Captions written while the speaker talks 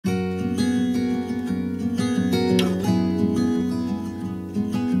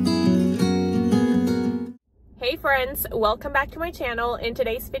friends, welcome back to my channel. In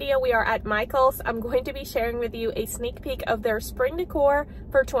today's video we are at Michael's. I'm going to be sharing with you a sneak peek of their spring decor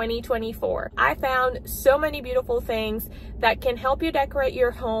for 2024. I found so many beautiful things that can help you decorate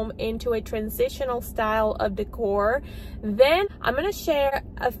your home into a transitional style of decor. Then I'm going to share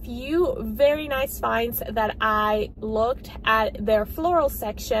a few very nice finds that I looked at their floral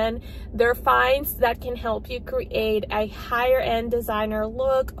section. They're finds that can help you create a higher end designer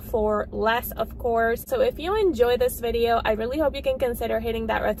look for less, of course. So if you enjoy this video, I really hope you can consider hitting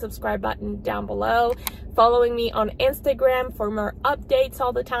that red subscribe button down below, following me on Instagram for more updates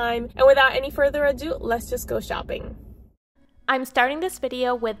all the time. And without any further ado, let's just go shopping. I'm starting this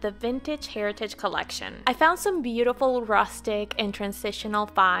video with the Vintage Heritage collection. I found some beautiful rustic and transitional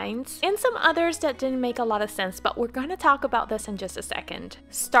finds and some others that didn't make a lot of sense, but we're gonna talk about this in just a second.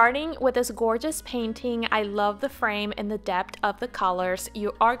 Starting with this gorgeous painting, I love the frame and the depth of the colors.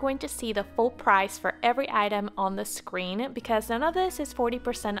 You are going to see the full price for every item on the screen because none of this is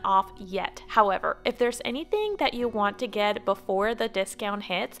 40% off yet. However, if there's anything that you want to get before the discount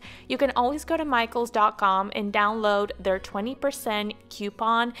hits, you can always go to michaels.com and download their 20%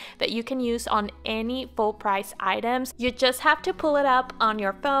 coupon that you can use on any full price items. You just have to pull it up on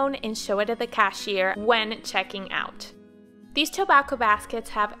your phone and show it to the cashier when checking out. These tobacco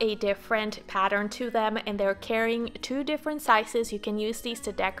baskets have a different pattern to them and they're carrying two different sizes. You can use these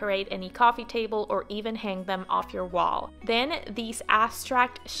to decorate any coffee table or even hang them off your wall. Then these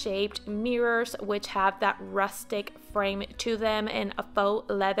abstract shaped mirrors which have that rustic frame to them and a faux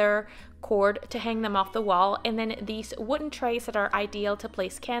leather cord to hang them off the wall, and then these wooden trays that are ideal to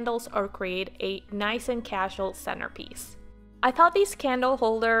place candles or create a nice and casual centerpiece. I thought these candle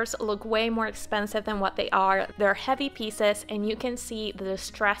holders look way more expensive than what they are. They're heavy pieces and you can see the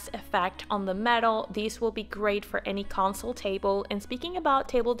distress effect on the metal. These will be great for any console table. And speaking about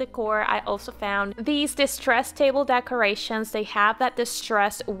table decor, I also found these distressed table decorations. They have that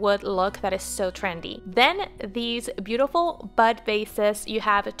distressed wood look that is so trendy. Then these beautiful bud vases, you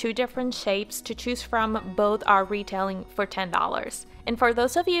have two different shapes to choose from. Both are retailing for $10. And for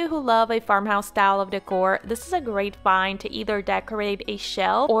those of you who love a farmhouse style of decor, this is a great find to either decorate a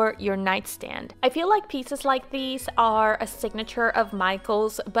shelf or your nightstand. I feel like pieces like these are a signature of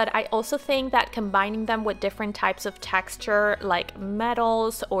Michael's, but I also think that combining them with different types of texture like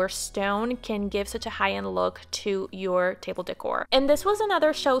metals or stone can give such a high-end look to your table decor. And this was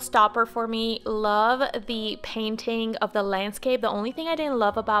another showstopper for me. Love the painting of the landscape. The only thing I didn't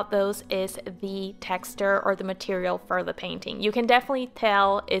love about those is the texture or the material for the painting. You can definitely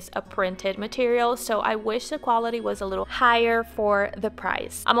tell it's a printed material, so I wish the quality was a little higher for the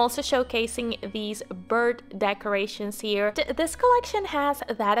price. I'm also showcasing these bird decorations here. This collection has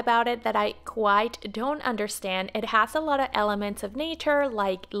that about it that I quite don't understand. It has a lot of elements of nature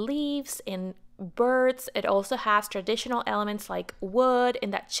like leaves and birds. It also has traditional elements like wood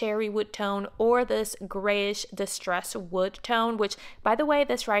in that cherry wood tone or this grayish distressed wood tone, which by the way,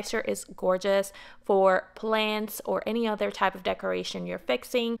 this riser is gorgeous for plants or any other type of decoration you're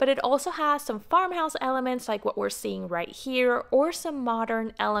fixing. But it also has some farmhouse elements like what we're seeing right here, or some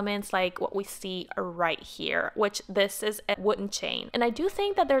modern elements like what we see right here, which this is a wooden chain. And I do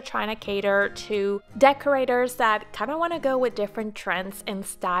think that they're trying to cater to decorators that kind of want to go with different trends and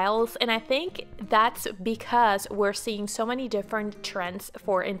styles, and I think that's because we're seeing so many different trends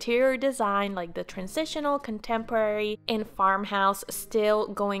for interior design, like the transitional, contemporary, and farmhouse still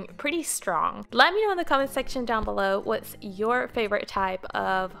going pretty strong. Let me know in the comment section down below what's your favorite type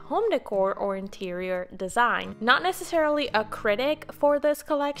of home decor or interior design. Not necessarily a critic for this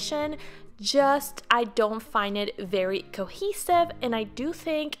collection, just I don't find it very cohesive, and I do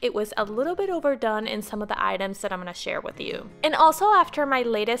think it was a little bit overdone in some of the items that I'm going to share with you. And also after my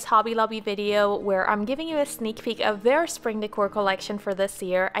latest Hobby Lobby video where I'm giving you a sneak peek of their spring decor collection for this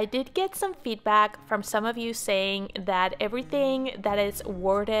year, I did get some feedback from some of you saying that everything that is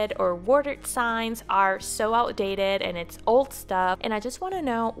worded or worded signs are so outdated and it's old stuff, and I just want to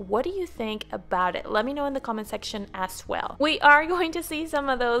know, what do you think about it? Let me know in the comment section as well. We are going to see some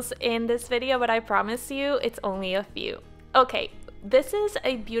of those in this video, but I promise you it's only a few. Okay, this is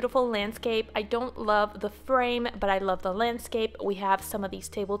a beautiful landscape. I don't love the frame, but I love the landscape. We have some of these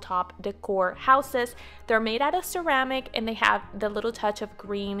tabletop decor houses. They're made out of ceramic and they have the little touch of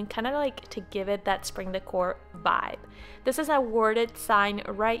green, kind of like to give it that spring decor vibe. This is a worded sign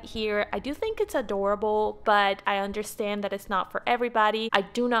right here. I do think it's adorable, but I understand that it's not for everybody. I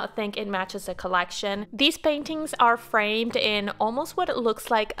do not think it matches the collection. These paintings are framed in almost what it looks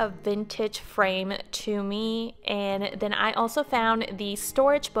like a vintage frame to me, and then I also found found these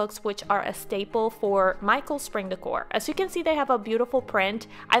storage books, which are a staple for Michael's spring decor. As you can see, they have a beautiful print.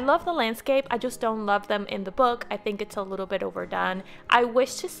 I love the landscape, I just don't love them in the book. I think it's a little bit overdone. I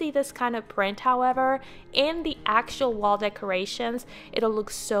wish to see this kind of print, however, in the actual wall decorations. It'll look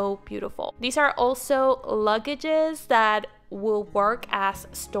so beautiful. These are also luggages that will work as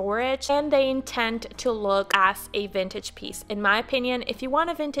storage, and they intend to look as a vintage piece. In my opinion, if you want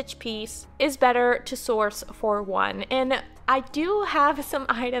a vintage piece, it's better to source for one. And I do have some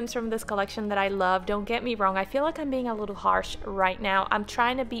items from this collection that I love, don't get me wrong. I feel like I'm being a little harsh right now. I'm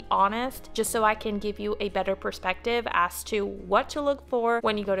trying to be honest just so I can give you a better perspective as to what to look for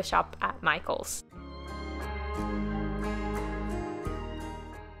when you go to shop at Michael's.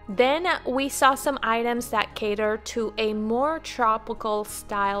 Then we saw some items that cater to a more tropical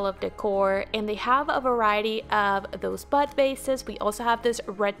style of decor, and they have a variety of those bud vases. We also have this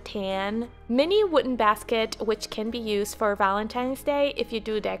rattan mini wooden basket, which can be used for Valentine's Day if you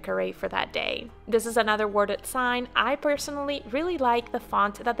do decorate for that day. This is another worded sign. I personally really like the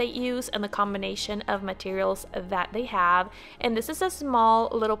font that they use and the combination of materials that they have. And this is a small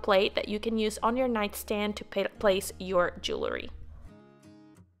little plate that you can use on your nightstand to place your jewelry.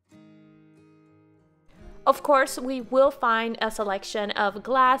 Of course, we will find a selection of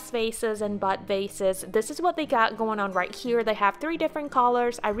glass vases and bud vases. This is what they got going on right here. They have 3 different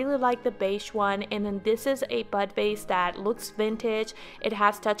colors. I really like the beige one, and then this is a bud vase that looks vintage. It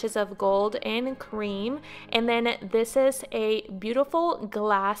has touches of gold and cream, and then this is a beautiful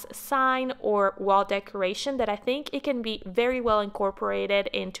glass sign or wall decoration that I think it can be very well incorporated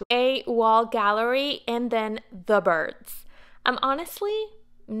into a wall gallery. And then the birds. I'm honestly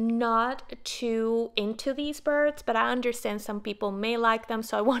not too into these birds, but I understand some people may like them,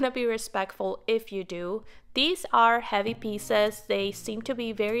 so I want to be respectful if you do. These are heavy pieces. They seem to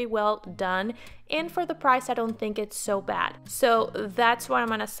be very well done, and for the price, I don't think it's so bad. So that's what I'm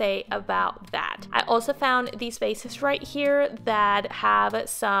gonna say about that. I also found these vases right here that have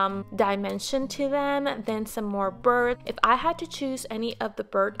some dimension to them, then some more birds. If I had to choose any of the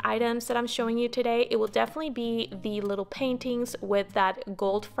bird items that I'm showing you today, it will definitely be the little paintings with that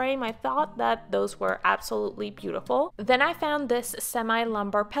gold frame. I thought that those were absolutely beautiful. Then I found this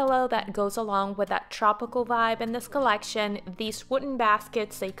semi-lumbar pillow that goes along with that tropical vibe in this collection. These wooden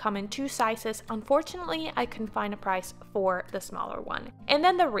baskets, they come in 2 sizes. Unfortunately, I couldn't find a price for the smaller one. And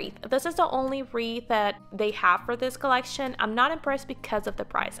then the wreath. This is the only wreath that they have for this collection. I'm not impressed because of the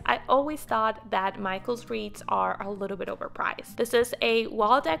price. I always thought that Michael's wreaths are a little bit overpriced. This is a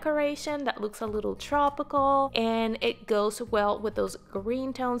wall decoration that looks a little tropical, and it goes well with those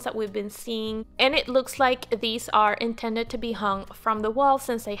green tones that we've been seeing. And it looks like these are intended to be hung from the wall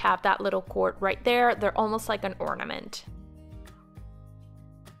since they have that little cord right there. They're almost like an ornament.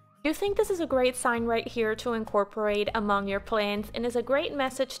 I think this is a great sign right here to incorporate among your plans, and is a great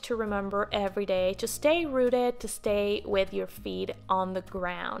message to remember every day, to stay rooted, to stay with your feet on the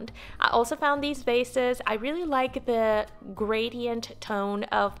ground. I also found these vases. I really like the gradient tone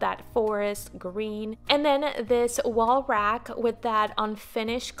of that forest green, and then this wall rack with that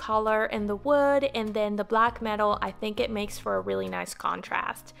unfinished color in the wood and then the black metal. I think it makes for a really nice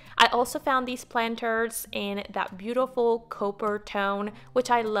contrast. I also found these planters in that beautiful copper tone,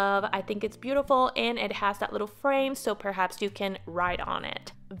 which I love. I think it's beautiful, and it has that little frame, so perhaps you can ride on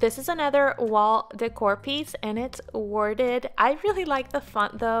it. This is another wall decor piece, and it's worded. I really like the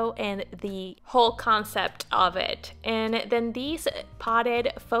font though, and the whole concept of it. And then these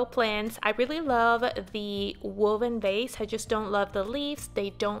potted faux plants. I really love the woven vase. I just don't love the leaves. They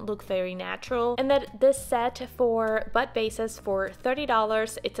don't look very natural. And then this set for bud vases for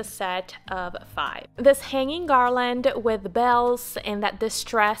 $30. It's a set of 5. This hanging garland with bells and that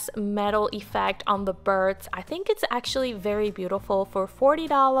distress metal effect on the birds. I think it's actually very beautiful for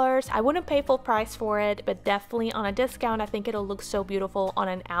 $40. I wouldn't pay full price for it, but definitely on a discount, I think it'll look so beautiful on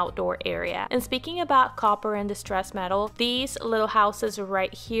an outdoor area. And speaking about copper and distressed metal, these little houses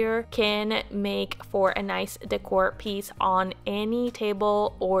right here can make for a nice decor piece on any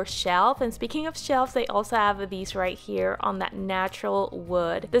table or shelf. And speaking of shelves, they also have these right here on that natural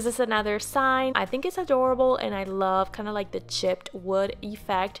wood. This is another sign. I think it's adorable, and I love kind of like the chipped wood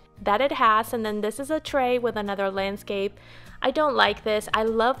effect that it has. And then this is a tray with another landscape. I don't like this. I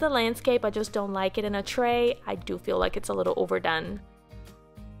love the landscape, I just don't like it in a tray. I do feel like it's a little overdone.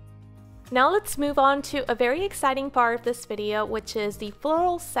 Now let's move on to a very exciting part of this video, which is the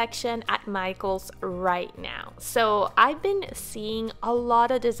floral section at Michael's right now. So I've been seeing a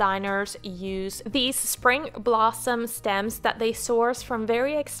lot of designers use these spring blossom stems that they source from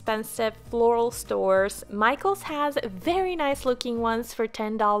very expensive floral stores. Michael's has very nice looking ones for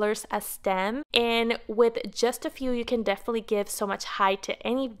 $10 a stem, and with just a few you can definitely give so much height to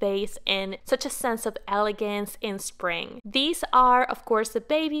any vase and such a sense of elegance in spring. These are of course the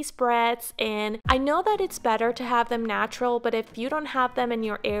baby spreads, and I know that it's better to have them natural, but if you don't have them in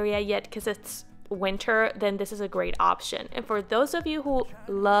your area yet because it's winter, then this is a great option. And for those of you who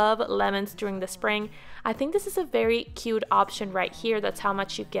love lemons during the spring, I think this is a very cute option right here. That's how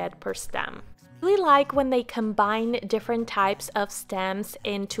much you get per stem. I really like when they combine different types of stems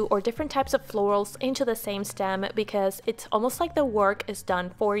into, or different types of florals into the same stem, because it's almost like the work is done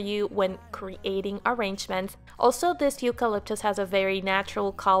for you when creating arrangements. Also, this eucalyptus has a very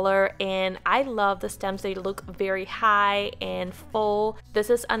natural color, and I love the stems. They look very high and full. This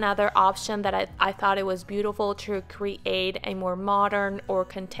is another option that I thought it was beautiful to create a more modern or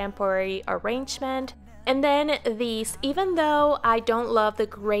contemporary arrangement. And then these, even though I don't love the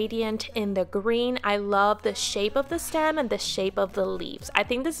gradient in the green, I love the shape of the stem and the shape of the leaves. I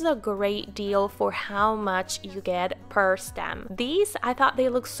think this is a great deal for how much you get per stem. These, I thought they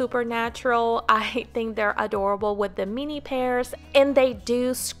look super natural. I think they're adorable with the mini pairs, and they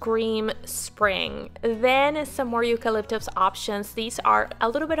do scream spring. Then some more eucalyptus options. These are a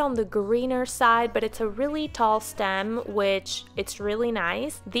little bit on the greener side, but it's a really tall stem, which it's really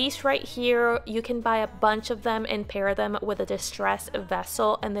nice. These right here, you can buy a bunch of them and pair them with a distressed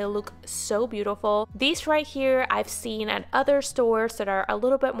vessel, and they look so beautiful. These right here I've seen at other stores that are a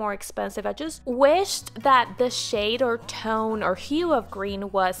little bit more expensive. I just wished that the shade or tone or hue of green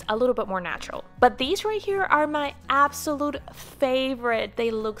was a little bit more natural. But these right here are my absolute favorite.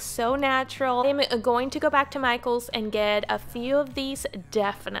 They look so natural. I'm going to go back to Michael's and get a few of these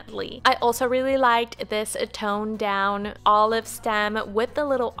definitely. I also really liked this toned down olive stem with the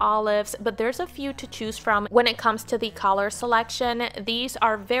little olives, but there's a few to choose from when it comes to the color selection. These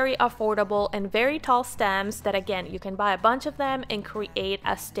are very affordable and very tall stems that, again, you can buy a bunch of them and create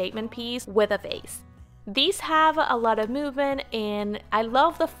a statement piece with a vase. These have a lot of movement, and I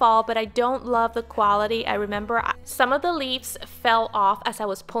love the fall, but I don't love the quality. I remember some of the leaves fell off as I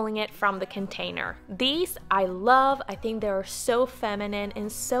was pulling it from the container. These I love. I think they're so feminine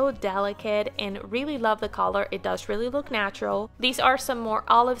and so delicate, and really love the color. It does really look natural. These are some more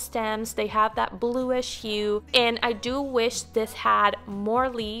olive stems. They have that bluish hue, and I do wish this had more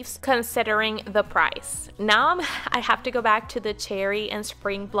leaves considering the price. Now I have to go back to the cherry and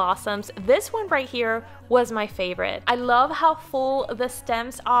spring blossoms. This one right here was my favorite. I love how full the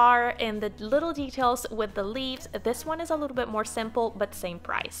stems are and the little details with the leaves. This one is a little bit more simple, but same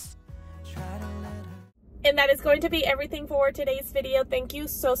price. And that is going to be everything for today's video. Thank you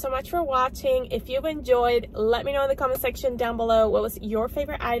so much for watching. If you've enjoyed, let me know in the comment section down below what was your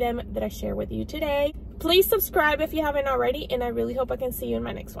favorite item that I shared with you today. Please subscribe if you haven't already, and I really hope I can see you in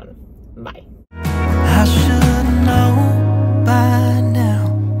my next one. Bye. I should know by now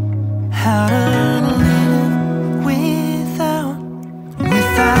how to live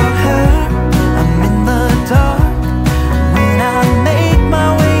without